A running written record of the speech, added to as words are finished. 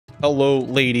Hello,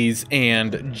 ladies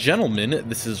and gentlemen.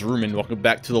 This is Rumin. Welcome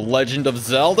back to The Legend of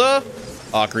Zelda: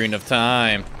 Ocarina of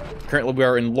Time. Currently, we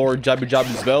are in Lord Jabu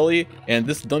Jabu's belly, and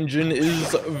this dungeon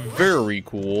is very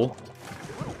cool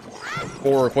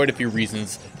for quite a few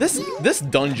reasons. This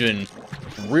dungeon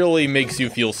really makes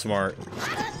you feel smart.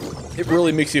 It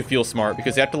really makes you feel smart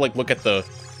because you have to like look at the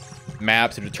map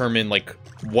to determine like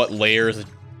what layers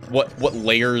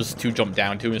to jump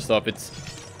down to and stuff.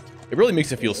 It really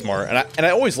makes you feel smart, and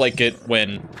I always like it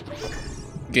when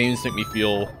games make me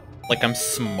feel like I'm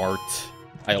smart.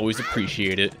 I always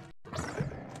appreciate it.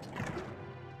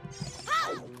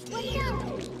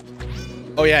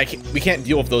 Oh yeah, we can't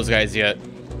deal with those guys yet.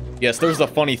 Yes, there's a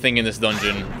funny thing in this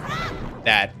dungeon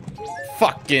that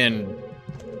fucking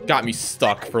got me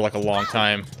stuck for like a long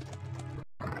time.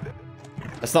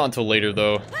 That's not until later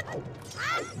though.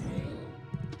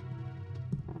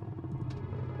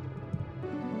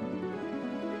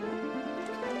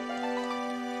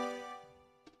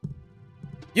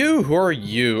 Who are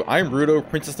you? I'm Ruto,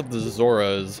 Princess of the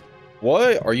Zoras.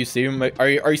 What? Are you saving my- Are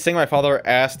you saying my father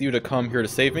asked you to come here to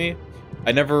save me?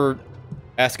 I never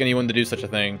ask anyone to do such a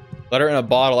thing. Letter in a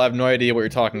bottle, I have no idea what you're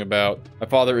talking about. My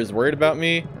father is worried about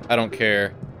me? I don't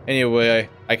care. Anyway,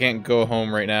 I can't go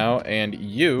home right now, and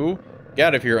you get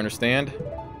out of here, understand?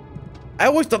 I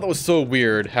always thought that was so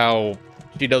weird, how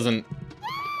she doesn't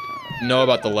know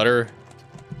about the letter.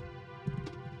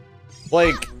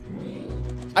 Like,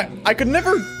 I could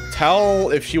never tell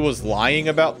if she was lying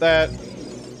about that,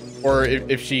 or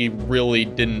if she really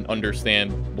didn't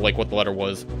understand, like, what the letter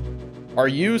was. Are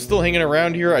you still hanging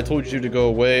around here? I told you to go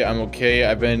away. I'm okay.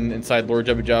 I've been inside Lord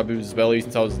Jabu Jabu's belly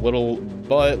since I was little,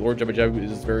 but Lord Jabu Jabu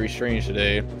is very strange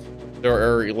today. There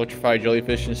are electrified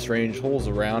jellyfish and strange holes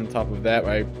around. On top of that,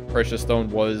 my precious stone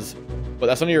was... But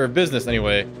that's none of your business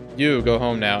anyway. You, go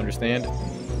home now, understand?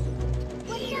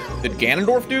 Did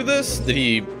Ganondorf do this? Did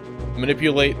he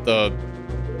manipulate the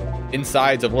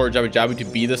insides of Lord Jabu Jabu to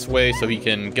be this way so he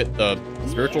can get the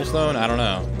spiritual stone? I don't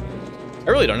know. I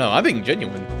really don't know. I'm being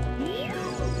genuine.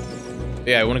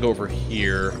 Yeah, I want to go over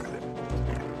here.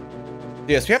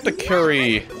 Yes, we have to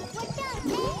carry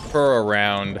her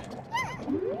around.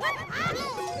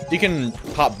 You can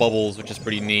pop bubbles, which is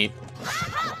pretty neat.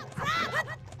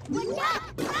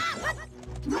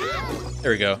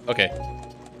 There we go. Okay.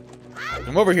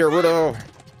 Come over here, Ruto.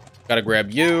 Gotta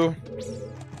grab you.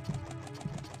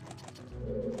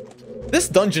 This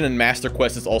dungeon in Master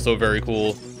Quest is also very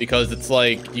cool because it's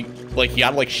like you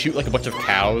gotta like shoot like a bunch of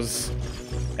cows.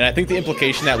 And I think the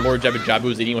implication that Lord Jabu Jabu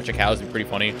is eating a bunch of cows is pretty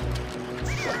funny.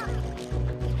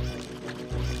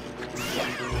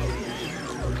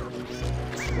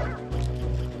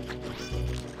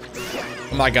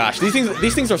 Oh my gosh,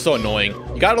 these things are so annoying.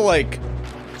 You gotta like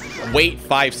wait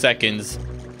 5 seconds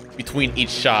between each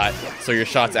shot so your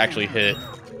shots actually hit.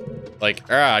 Like,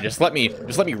 just let me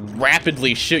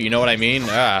rapidly shoot, you know what I mean?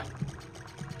 I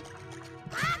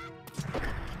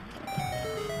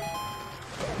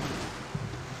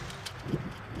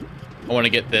want to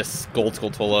get this gold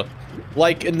Skulltula.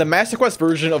 Like, in the Master Quest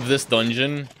version of this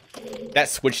dungeon, that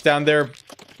switch down there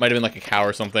might have been like a cow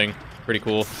or something. Pretty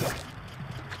cool.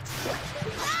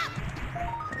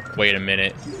 Wait a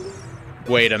minute.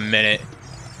 Wait a minute.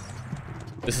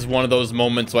 This is one of those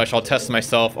moments where I shall test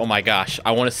myself. Oh my gosh.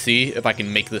 I want to see if I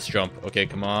can make this jump. Okay,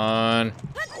 come on.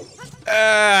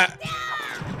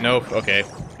 Nope. Okay.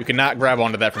 You cannot grab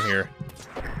onto that from here.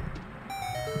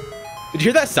 Did you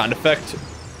hear that sound effect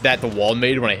that the wall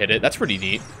made when I hit it? That's pretty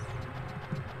neat.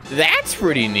 That's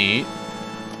pretty neat.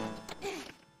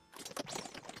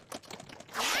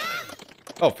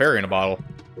 Oh, fairy in a bottle.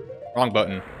 Wrong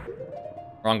button.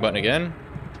 Wrong button again.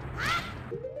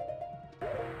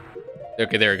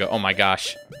 Okay, there we go. Oh my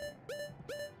gosh.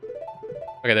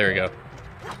 Okay, there we go.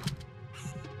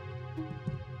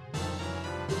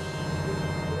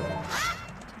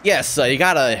 Yes, you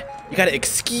gotta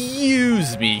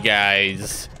excuse me,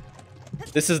 guys.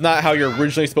 This is not how you're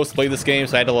originally supposed to play this game,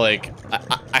 so I had to like,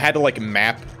 I had to like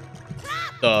map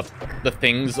the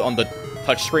things on the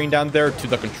touchscreen down there to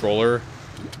the controller.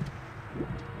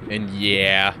 And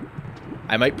yeah,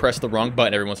 I might press the wrong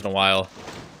button every once in a while.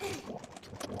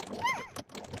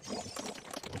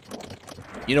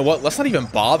 You know what? Let's not even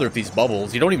bother with these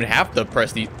bubbles. You don't even have to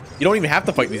press these. You don't even have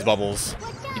to fight these bubbles.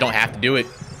 You don't have to do it.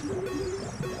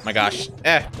 Oh my gosh.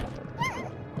 Can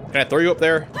I throw you up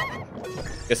there?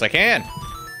 Yes, I can.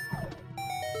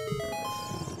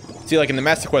 See, like in the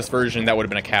Master Quest version, that would have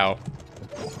been a cow.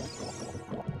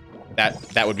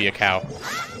 That would be a cow.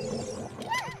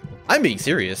 I'm being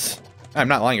serious. I'm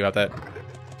not lying about that.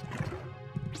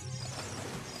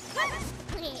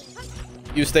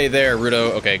 You stay there,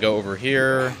 Ruto. Okay, go over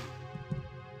here.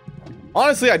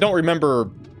 Honestly, I don't remember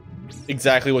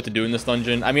exactly what to do in this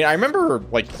dungeon. I mean, I remember,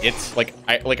 like,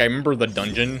 I remember the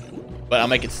dungeon, but I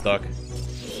might get stuck.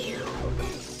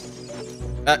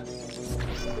 Oh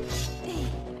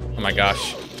my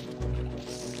gosh.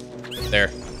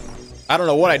 There. I don't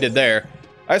know what I did there.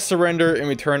 I surrender. In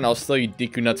return, I'll sell you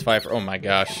Deku Nuts 5 for... Oh my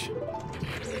gosh.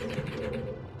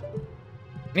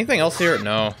 Anything else here?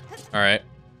 No. Alright.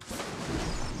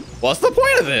 What's the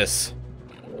point of this?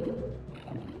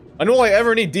 When will I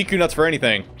ever need Deku Nuts for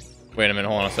anything? Wait a minute,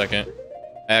 hold on a second.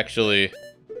 Actually, I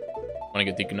want to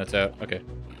get Deku Nuts out. Okay.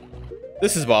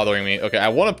 This is bothering me. Okay, I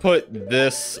want to put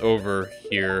this over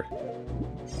here.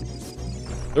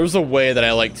 There's a way that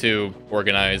I like to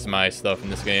organize my stuff in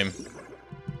this game.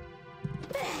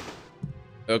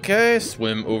 Okay,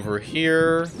 swim over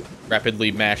here.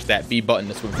 Rapidly mash that B button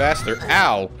to swim faster.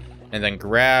 Ow! And then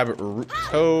grab root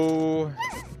toe.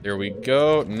 There we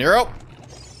go. Nope.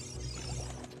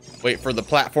 Wait for the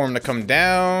platform to come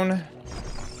down.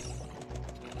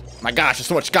 My gosh, there's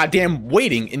so much goddamn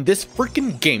waiting in this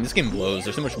freaking game. This game blows.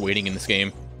 There's so much waiting in this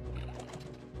game.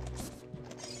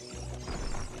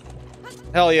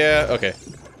 Hell yeah. Okay.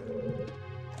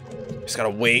 Just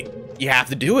gotta wait. You have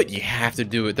to do it. You have to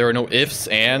do it. There are no ifs,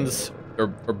 ands, or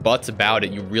buts about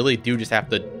it. You really do just have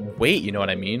to wait, you know what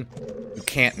I mean? You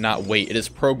can't not wait. It is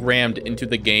programmed into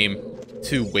the game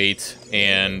to wait,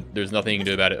 and there's nothing you can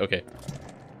do about it. Okay.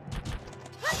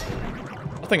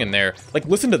 Nothing in there. Like,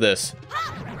 listen to this.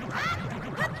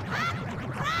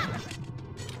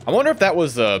 I wonder if that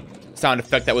was a sound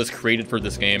effect that was created for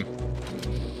this game.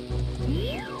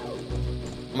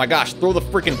 Oh my gosh, throw the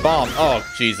freaking bomb. Oh,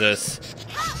 Jesus.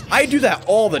 I do that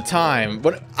all the time,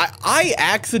 but I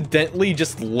accidentally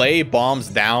just lay bombs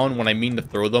down when I mean to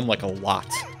throw them, like, a lot.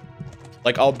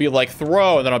 Like, I'll be like,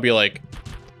 throw, and then I'll be like...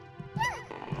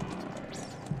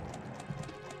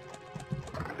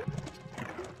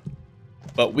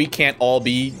 But we can't all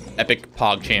be epic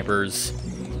pog champers.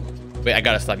 Wait, I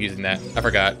gotta stop using that. I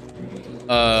forgot.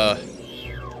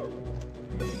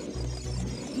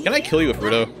 Can I kill you with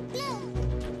Rudo?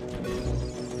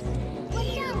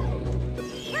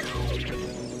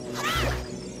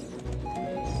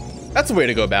 That's the way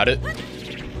to go about it.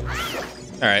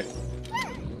 Alright.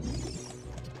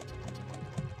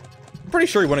 I'm pretty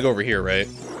sure you want to go over here, right?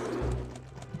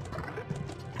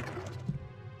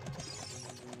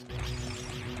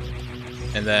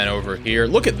 And then over here.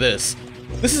 Look at this.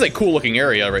 This is a cool looking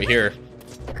area right here.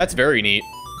 That's very neat.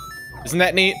 Isn't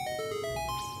that neat?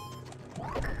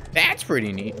 That's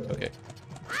pretty neat. Okay.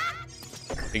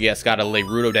 I guess gotta lay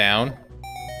Rudo down.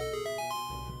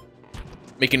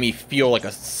 Making me feel like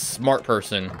a smart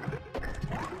person.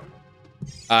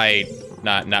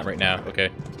 Not right now. Okay.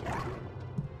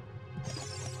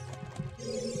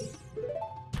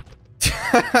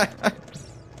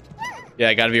 Yeah,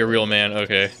 I gotta be a real man.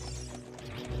 Okay.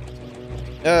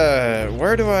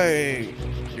 Where do I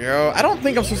go? I don't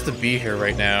think I'm supposed to be here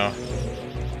right now.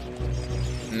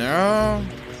 No.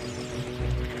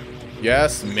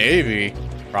 Yes, maybe.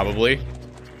 Probably.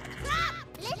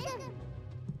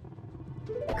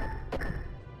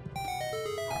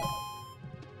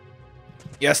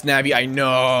 Yes, Navi, I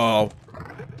know.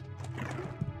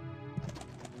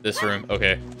 This room,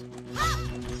 okay.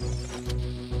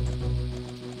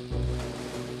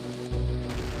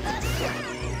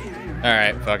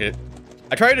 Alright, fuck it.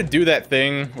 I tried to do that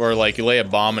thing where, like, you lay a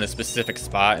bomb in a specific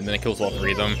spot and then it kills all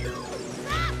three of them.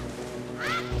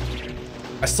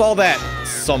 I saw that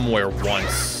somewhere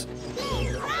once.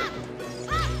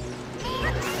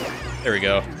 There we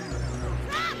go.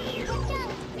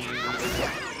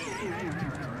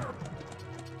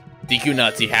 DQ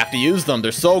nuts, you have to use them.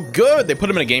 They're so good. They put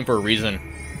them in a game for a reason.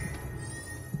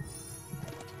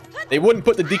 They wouldn't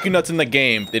put the DQ nuts in the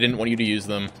game. They didn't want you to use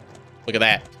them. Look at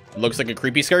that. It looks like a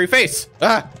creepy, scary face.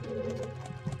 Ah!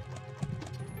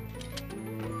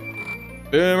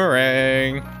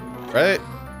 Boomerang. Right?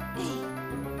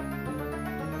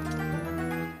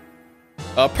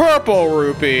 A purple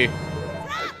rupee.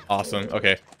 Awesome.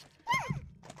 Okay.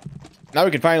 Now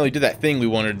we can finally do that thing we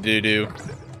wanted to do.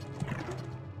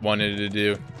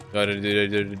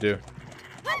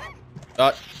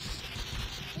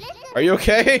 Are you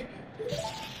okay?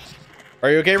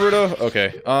 Are you okay, Rudo?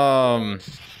 Okay.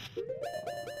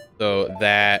 So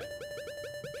that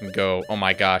can go. Oh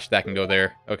my gosh, that can go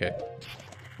there. Okay.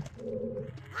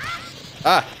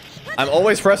 Ah! I'm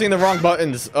always pressing the wrong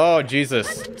buttons. Oh,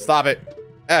 Jesus. Stop it.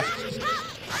 Eh.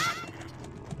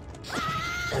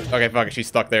 Okay, fuck it. She's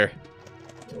stuck there.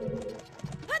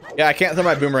 Yeah, I can't throw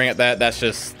my boomerang at that. That's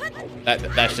just...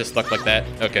 That's just stuck like that.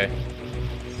 Okay.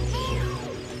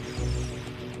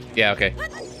 Yeah, okay.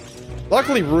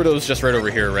 Luckily, Ruto's just right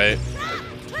over here, right?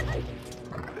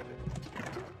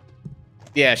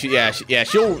 Yeah,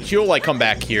 she'll like come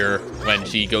back here when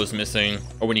she goes missing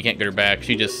or when you can't get her back.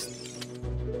 She just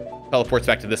teleports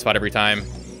back to this spot every time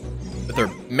with her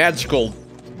magical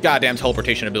goddamn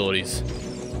teleportation abilities.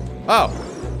 Oh.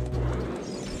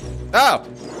 Oh.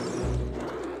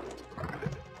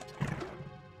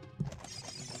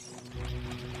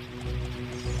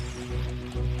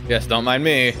 Yes, don't mind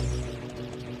me.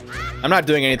 I'm not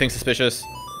doing anything suspicious.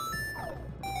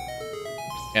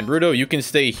 And Ruto, you can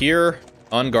stay here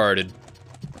unguarded.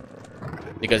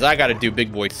 Because I gotta do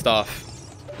big boy stuff.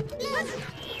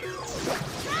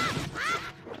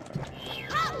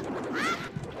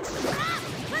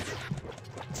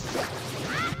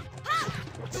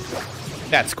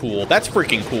 That's cool. That's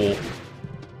freaking cool.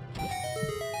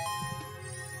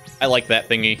 I like that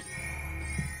thingy.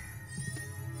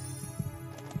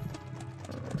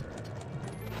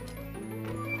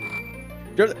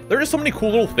 There are just so many cool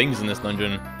little things in this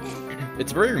dungeon.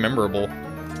 It's very memorable.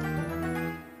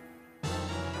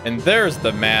 And there's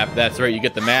the map. That's right, you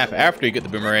get the map after you get the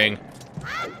boomerang.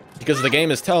 Because the game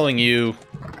is telling you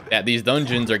that these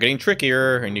dungeons are getting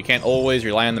trickier and you can't always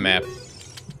rely on the map.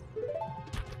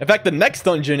 In fact, the next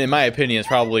dungeon, in my opinion, is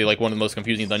probably like one of the most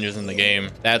confusing dungeons in the game.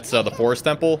 That's the Forest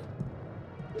Temple.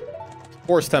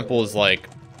 Forest Temple is like...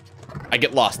 I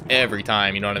get lost every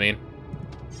time, you know what I mean?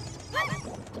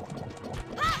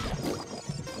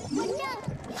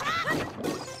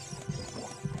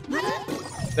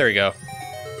 There we go.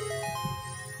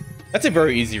 That's a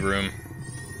very easy room.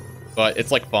 But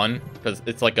it's like fun, because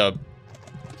it's like a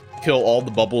kill all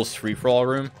the bubbles free-for-all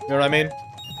room. You know what I mean?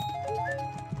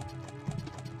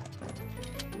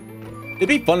 It'd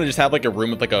be fun to just have like a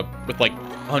room with like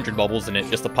 100 bubbles in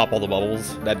it, just to pop all the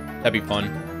bubbles. That'd be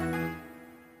fun.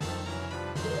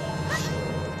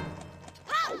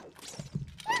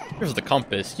 Here's the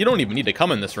compass. You don't even need to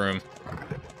come in this room.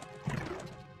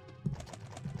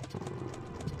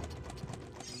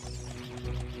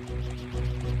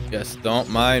 Yes, don't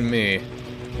mind me.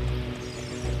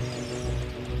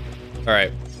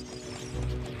 Alright.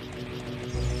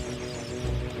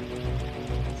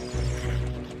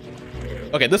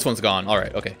 Okay, this one's gone.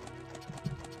 Alright, okay.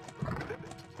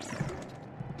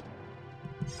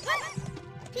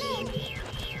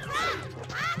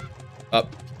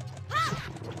 Up.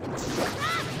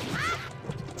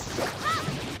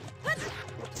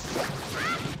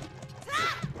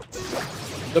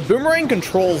 The boomerang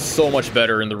controls so much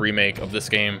better in the remake of this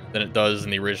game than it does in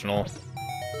the original.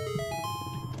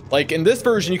 Like, in this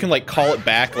version, you can, like, call it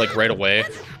back, like, right away.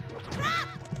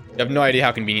 You have no idea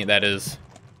how convenient that is.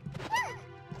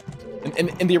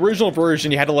 In the original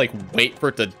version, you had to, like, wait for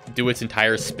it to do its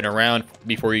entire spin around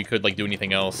before you could, like, do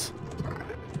anything else.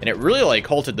 And it really, like,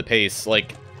 halted the pace.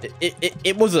 Like,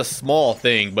 it was a small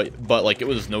thing, but like, it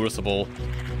was noticeable.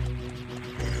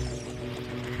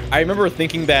 I remember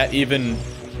thinking that even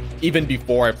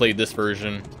before I played this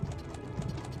version.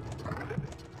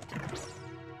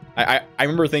 I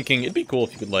remember thinking it'd be cool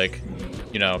if you could, like,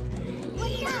 you know,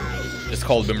 just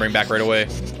call the boomerang back right away.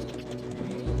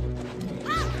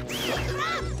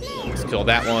 Let's kill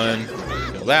that one.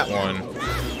 Kill that one.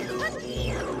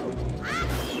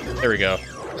 There we go.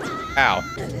 Ow.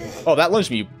 Oh, that lunged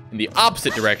me in the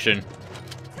opposite direction.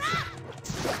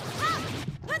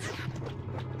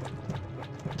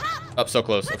 Up so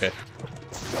close. Okay.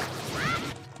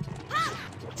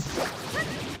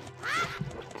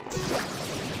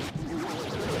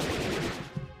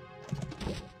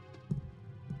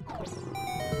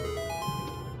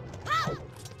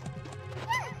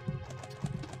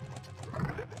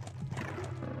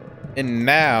 And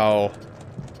now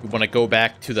we want to go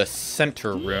back to the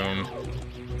center room.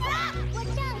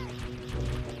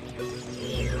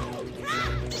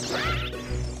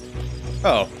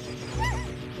 Oh.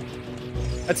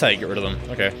 That's how you get rid of them.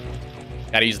 Okay.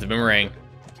 Gotta use the boomerang.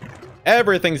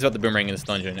 Everything's about the boomerang in this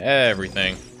dungeon.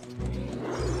 Everything.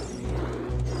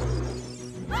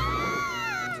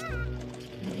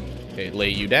 Okay, lay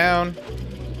you down.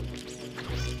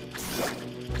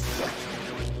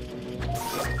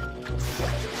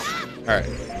 Alright.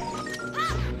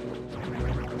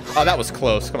 Oh, that was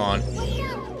close. Come on.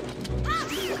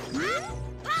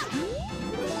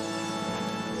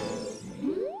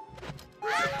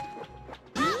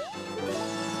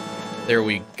 There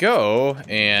we go,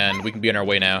 and we can be on our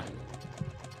way now.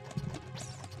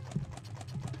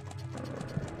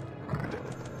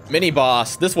 Mini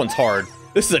boss. This one's hard.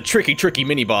 This is a tricky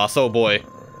mini boss. Oh boy.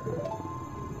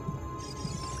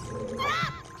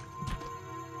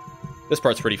 This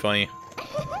part's pretty funny.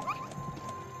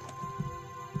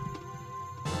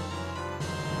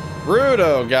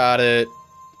 Ruto got it.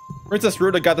 Princess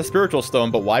Ruto got the spiritual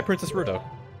stone, but why Princess Ruto?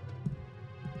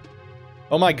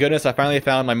 Oh my goodness, I finally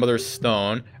found my mother's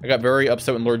stone. I got very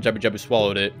upset when Lord Jabu Jabu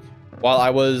swallowed it. While I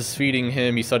was feeding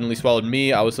him, he suddenly swallowed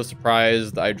me. I was so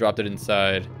surprised I dropped it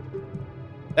inside.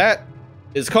 That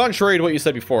is contrary to what you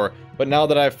said before, but now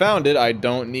that I've found it, I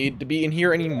don't need to be in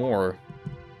here anymore.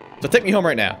 So take me home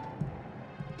right now.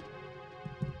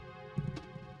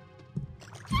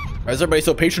 Why is everybody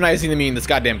so patronizing to me in this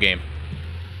goddamn game?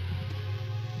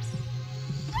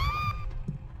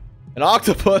 An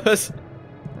octopus?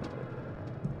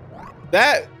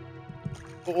 That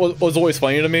was always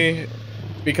funny to me,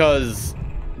 because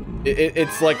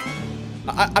it's like,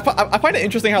 I find it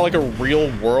interesting how like a real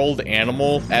world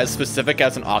animal as specific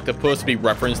as an octopus be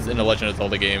referenced in a Legend of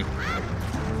Zelda game.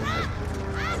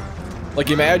 Like,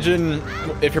 imagine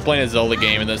if you're playing a Zelda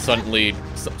game and then suddenly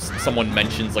someone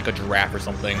mentions like a giraffe or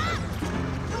something.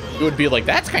 It would be like,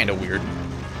 that's kind of weird.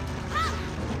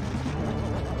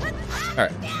 All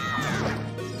right.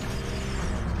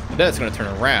 And then it's gonna turn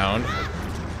around.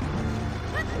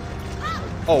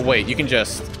 Oh wait, you can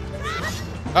just...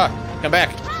 come back.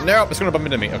 Nope, it's gonna bump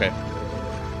into me. Okay.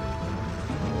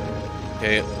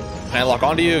 Okay, can I lock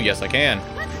onto you? Yes, I can.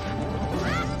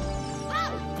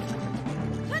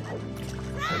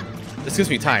 This gives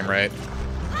me time, right?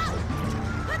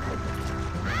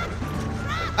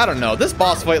 I don't know. This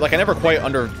boss fight, like, I never quite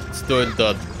understood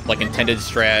the, like, intended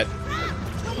strat.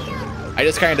 I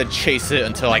just kind of chase it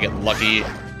until I get lucky.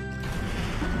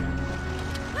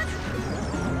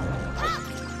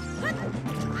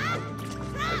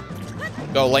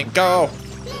 Go, Link, go!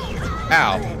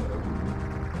 Ow.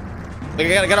 Like, I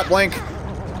gotta get up, Link!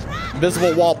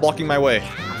 Invisible wall blocking my way.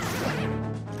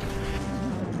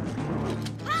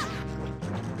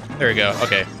 There we go,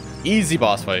 okay. Easy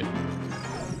boss fight.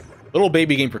 Little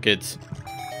baby game for kids.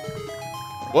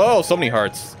 Whoa, so many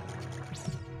hearts.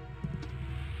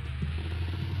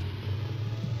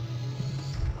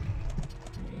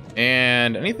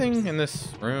 And anything in this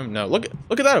room? No, look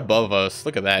at that above us.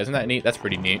 Look at that, isn't that neat? That's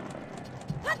pretty neat.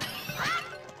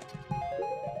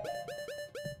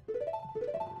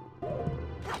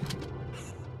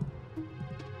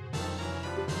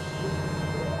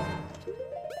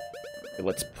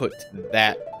 Let's put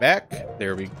that back.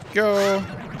 There we go.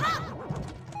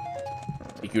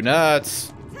 Iku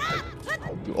nuts.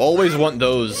 You always want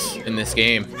those in this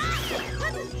game.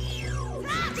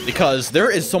 Because there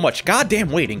is so much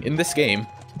goddamn waiting in this game.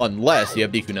 Unless you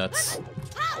have Deku nuts.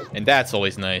 And that's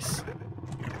always nice.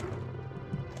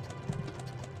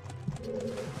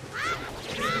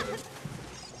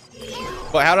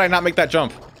 But how did I not make that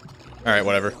jump? Alright,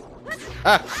 whatever.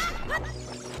 Ah!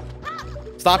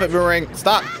 Stop it, Boomerang.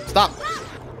 Stop. Stop.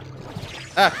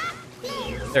 Ah.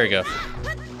 There we go.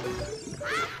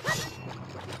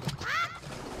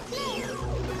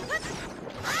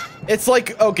 It's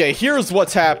like, okay, here's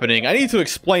what's happening. I need to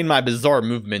explain my bizarre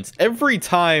movements. Every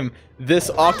time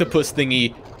this octopus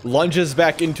thingy lunges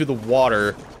back into the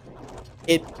water,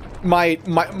 my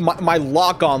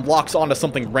lock-on locks onto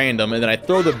something random, and then I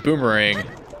throw the boomerang.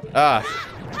 Ah.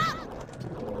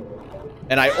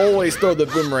 And I always throw the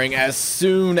boomerang as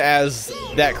soon as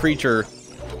that creature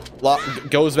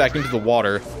goes back into the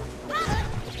water.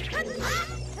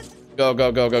 Go, go,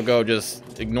 go, go, go.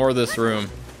 Just ignore this room.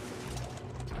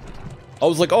 I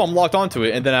was like, oh, I'm locked onto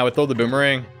it. And then I would throw the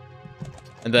boomerang.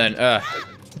 And then,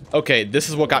 okay, this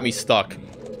is what got me stuck.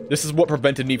 This is what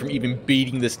prevented me from even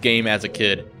beating this game as a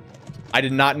kid. I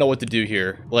did not know what to do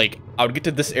here. Like, I would get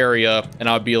to this area, and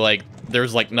I would be like,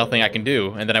 there's like nothing I can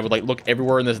do, and then I would like look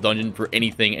everywhere in this dungeon for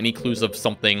anything, any clues of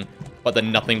something, but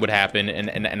then nothing would happen,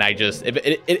 and I just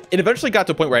it eventually got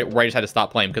to a point where I just had to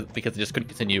stop playing because it just couldn't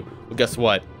continue. But guess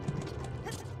what?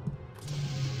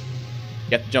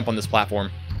 You have to jump on this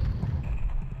platform.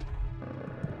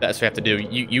 That's what you have to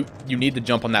do. You need to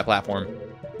jump on that platform.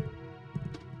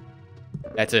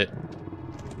 That's it.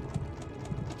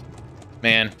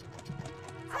 Man.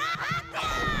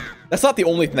 That's not the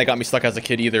only thing that got me stuck as a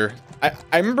kid either.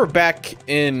 I remember back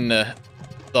in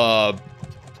the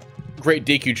Great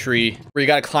Deku Tree, where you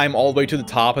gotta climb all the way to the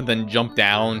top and then jump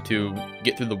down to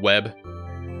get through the web.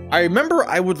 I remember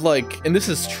I would like, and this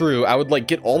is true, I would like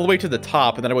get all the way to the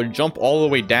top and then I would jump all the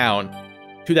way down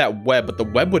to that web, but the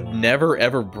web would never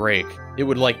ever break. It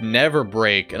would like never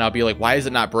break, and I'd be like, why is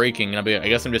it not breaking? And I'd be like, I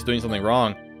guess I'm just doing something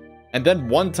wrong. And then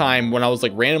one time when I was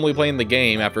like randomly playing the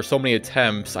game, after so many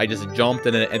attempts, I just jumped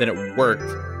and then it worked.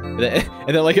 And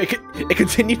then like it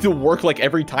continued to work like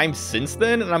every time since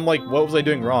then. And I'm like, what was I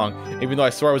doing wrong? Even though I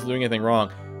swore I wasn't doing anything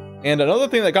wrong. And another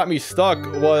thing that got me stuck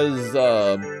was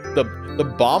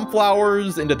the bomb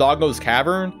flowers in Dodongo's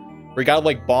cavern. Where you gotta,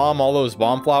 like, bomb all those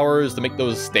bomb flowers to make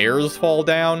those stairs fall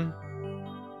down.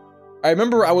 I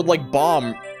remember I would, like,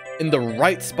 bomb in the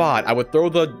right spot. I would throw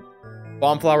the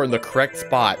bomb flower in the correct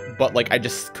spot, but, like, I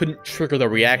just couldn't trigger the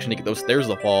reaction to get those stairs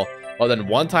to fall. Well, then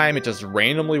one time it just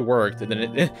randomly worked, and then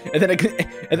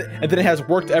it has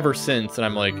worked ever since, and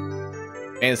I'm like,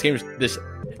 man,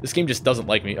 this game just doesn't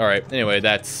like me. All right, anyway,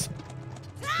 that's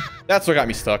what got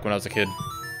me stuck when I was a kid.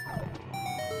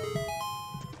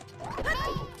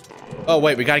 Oh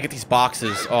wait, we gotta get these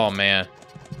boxes. Oh man.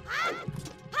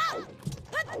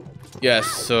 Yes,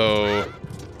 so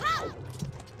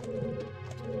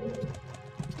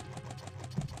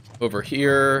over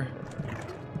here.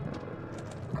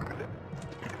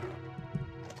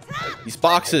 These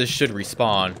boxes should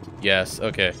respawn. Yes,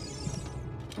 okay.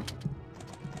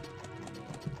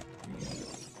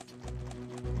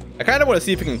 I kind of want to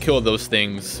see if we can kill those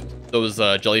things, those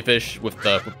jellyfish with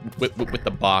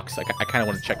the box. I kind of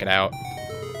want to check it out.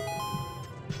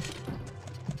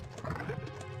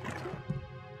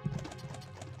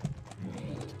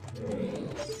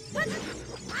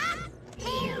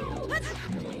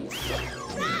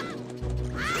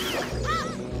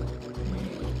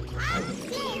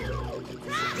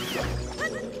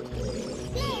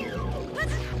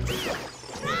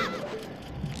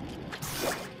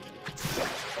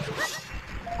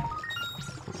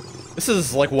 This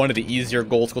is like one of the easier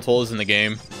gold skull in the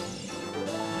game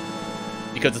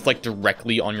because it's like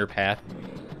directly on your path.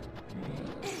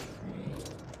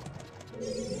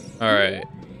 All right,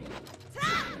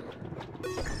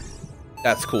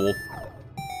 that's cool.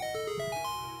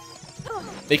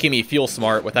 Making me feel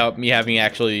smart without me having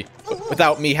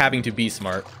to be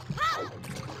smart.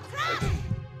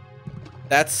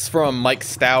 That's from Mike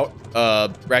Stout,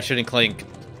 Ratchet & Clank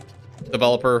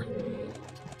developer.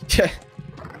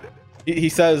 He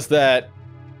says that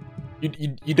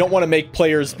you don't want to make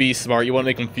players be smart, you want to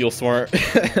make them feel smart.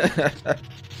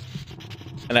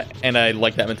 and I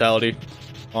like that mentality,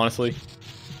 honestly.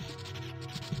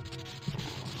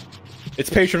 It's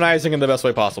patronizing in the best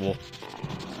way possible.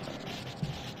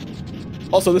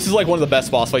 Also, this is like one of the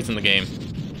best boss fights in the game.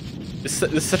 This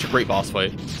is such a great boss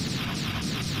fight.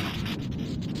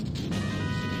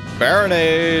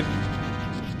 Baronade!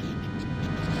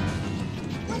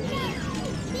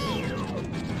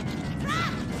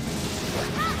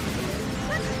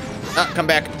 Ah, come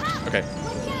back. Okay.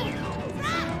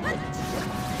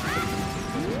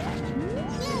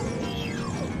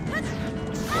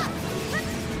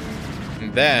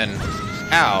 And then...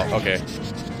 Ow, okay.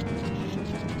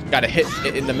 Gotta hit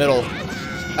it in the middle.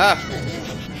 Ah!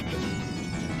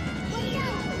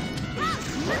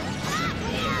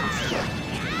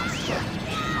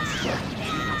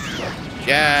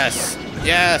 Yes!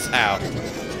 Yes! Ow.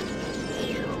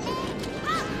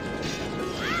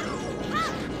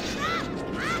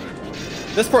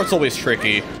 This part's always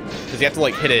tricky, because you have to,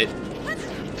 like, hit it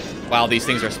while these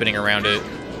things are spinning around it.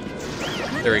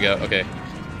 There we go, okay.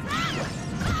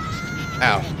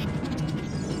 Ow.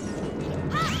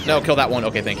 No, kill that one.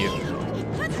 Okay, thank you.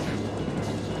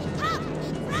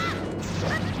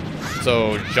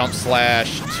 So, jump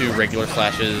slash, 2 regular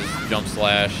slashes, jump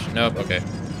slash. Nope, okay.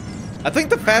 I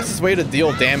think the fastest way to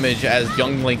deal damage as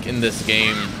young Link in this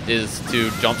game is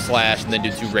to jump slash and then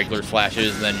do 2 regular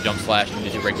slashes, and then jump slash and do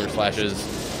 2 regular slashes.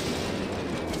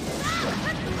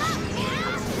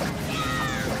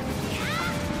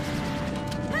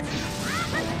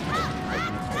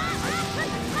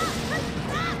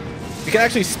 You can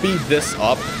actually speed this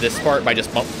up, this part, by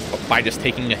just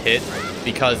taking a hit,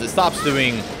 because it stops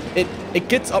doing it. It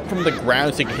gets up from the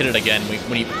ground so you can hit it again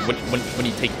when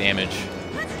you take damage.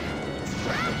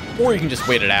 Or you can just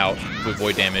wait it out to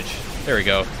avoid damage. There we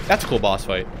go. That's a cool boss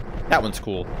fight. That one's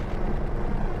cool.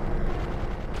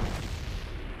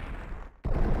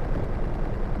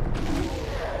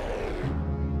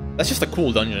 That's just a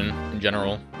cool dungeon in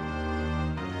general.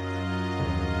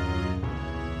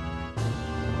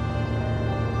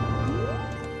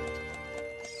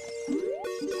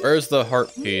 Where's the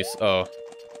heart piece? Oh.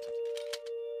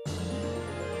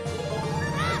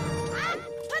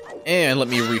 And let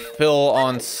me refill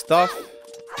on stuff.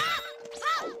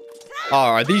 Oh,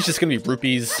 are these just gonna be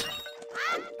rupees?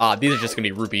 Ah, these are just gonna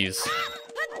be rupees.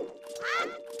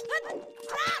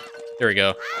 There we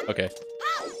go. Okay.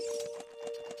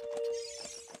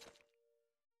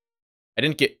 I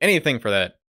didn't get anything for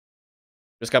that.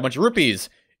 Just got a bunch of rupees.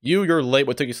 You're late.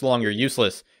 What took you so long? You're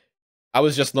useless. I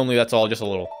was just lonely, that's all. Just a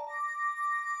little.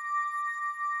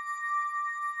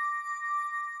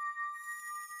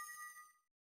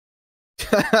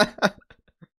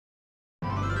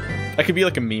 I could be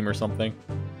like a meme or something.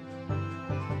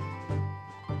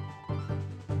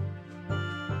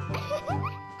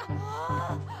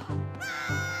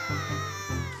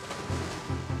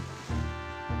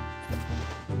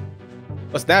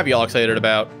 What's Navi all excited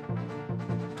about?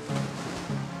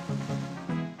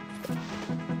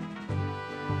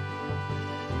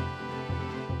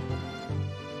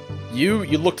 You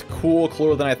looked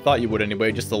cooler than I thought you would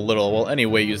anyway, just a little. Well,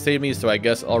 anyway, you saved me, so I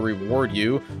guess I'll reward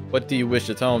you. What do you wish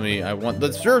to tell me? I want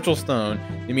the spiritual stone.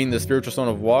 You mean the spiritual stone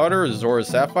of water, Zora's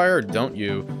sapphire, don't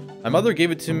you? My mother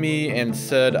gave it to me and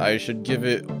said I should give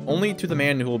it only to the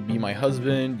man who will be my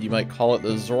husband. You might call it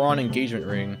the Zoran engagement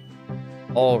ring.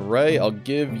 Alright, I'll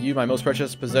give you my most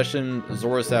precious possession,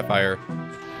 Zora's sapphire.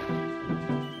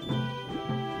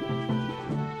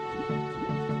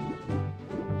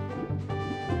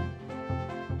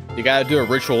 You gotta do a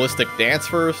ritualistic dance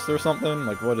first or something?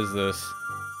 Like, what is this?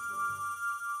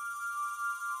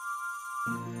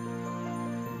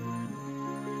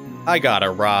 I got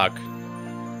a rock.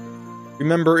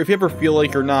 Remember, if you ever feel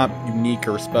like you're not unique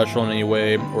or special in any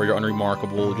way, or you're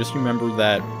unremarkable, just remember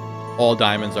that all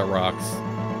diamonds are rocks.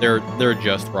 They're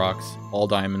just rocks. All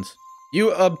diamonds.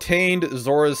 You obtained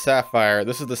Zora's sapphire.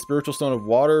 This is the spiritual stone of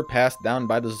water passed down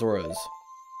by the Zoras.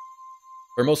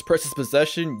 Her most precious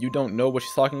possession, you don't know what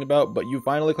she's talking about, but you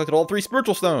finally collected all 3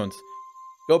 spiritual stones!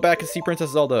 Go back and see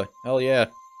Princess Zelda. Hell yeah.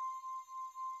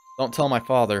 Don't tell my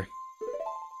father.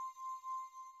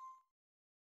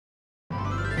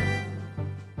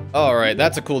 Alright,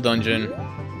 that's a cool dungeon.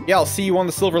 Yeah, I'll see you on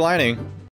the Silver Lining.